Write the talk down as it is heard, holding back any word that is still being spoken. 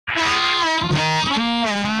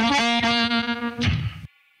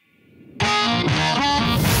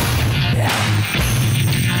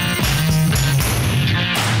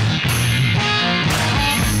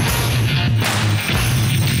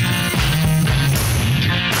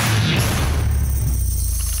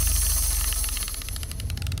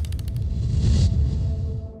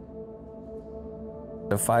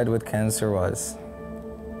The fight with cancer was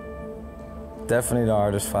definitely the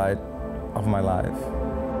hardest fight of my life.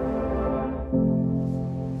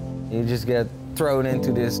 You just get thrown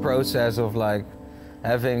into this process of like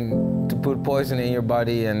having to put poison in your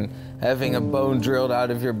body and having a bone drilled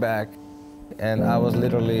out of your back. And I was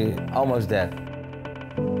literally almost dead.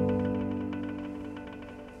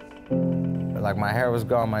 Like my hair was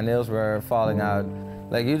gone, my nails were falling out.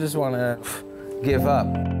 Like you just want to give up.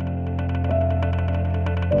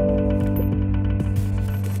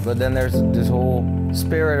 But then there's this whole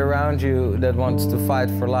spirit around you that wants to fight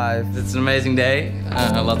for life. It's an amazing day.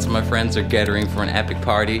 Lots of my friends are gathering for an epic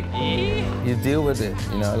party. You deal with it,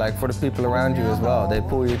 you know, like for the people around you as well. They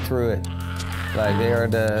pull you through it. Like they are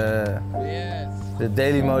the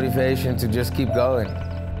daily motivation to just keep going.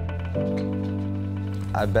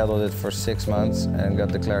 I battled it for 6 months and got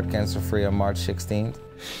declared cancer-free on March 16th.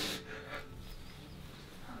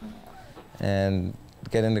 And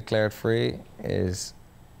getting declared free is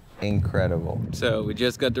incredible. So we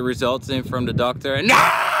just got the results in from the doctor and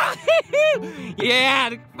yeah,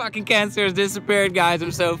 the fucking cancer has disappeared, guys.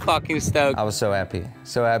 I'm so fucking stoked. I was so happy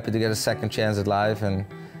to get a second chance at life and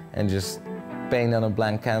just paint on a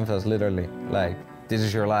blank canvas, literally. Like, this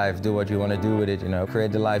is your life, do what you want to do with it, you know,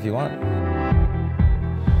 create the life you want.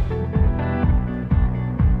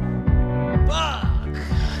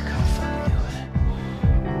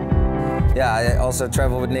 Yeah, I also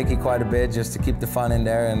travel with Nikki quite a bit just to keep the fun in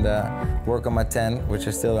there and work on my 10, which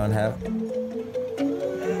I still don't have.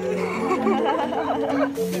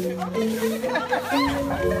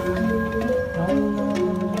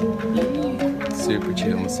 Super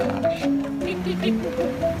chill massage.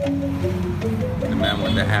 The man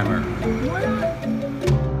with the hammer.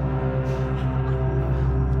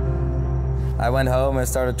 I went home and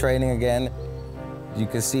started training again. You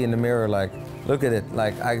can see in the mirror, like, look at it.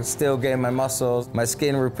 Like, I still gained my muscles, my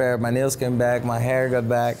skin repaired, my nails came back, my hair got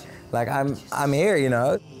back. Like, I'm here, you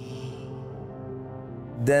know?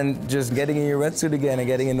 Then just getting in your wetsuit again and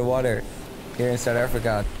getting in the water here in South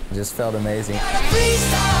Africa just felt amazing.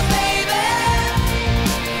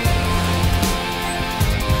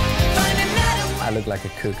 I look like a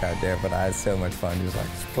cook out there, but I had so much fun just like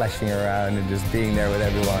splashing around and just being there with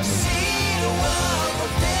everyone.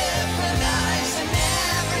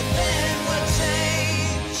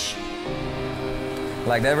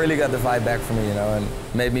 Like, that really got the vibe back for me, you know, and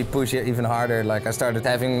made me push it even harder. Like, I started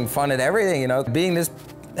having fun at everything, you know, being this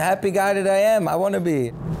happy guy that I am, I want to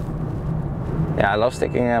be. Yeah, I love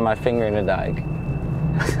sticking my finger in the dike.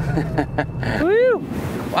 Woo!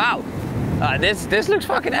 Wow, this looks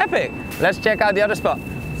fucking epic. Let's check out the other spot.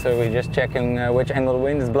 So we're just checking which angle the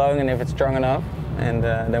wind is blowing and if it's strong enough. And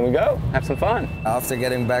then we go, have some fun. After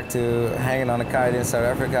getting back to hanging on a kite in South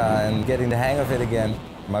Africa and getting the hang of it again,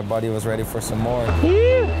 my body was ready for some more.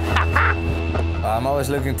 I'm always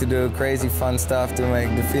looking to do crazy fun stuff to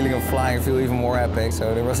make the feeling of flying feel even more epic.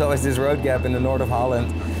 So there was always this road gap in the north of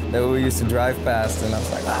Holland that we used to drive past, and I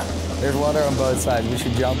was like, there's water on both sides, we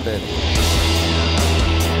should jump it.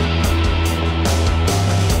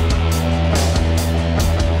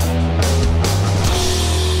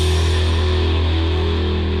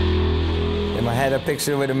 In my head I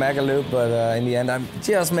pictured it with a mega loop, but in the end I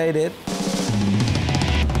just made it.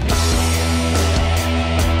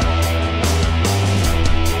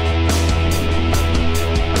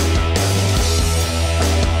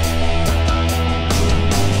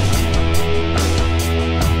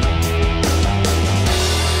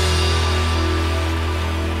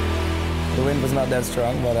 The wind was not that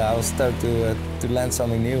strong, but I was stoked to land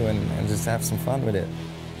something new and just have some fun with it.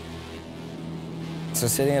 So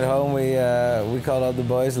sitting at home, we called up the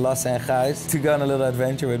boys, Lasse and Gijs, to go on a little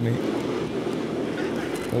adventure with me.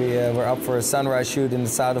 We were up for a sunrise shoot in the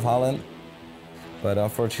south of Holland, but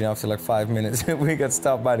unfortunately after like 5 minutes we got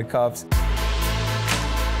stopped by the cops.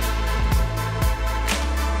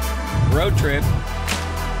 Road trip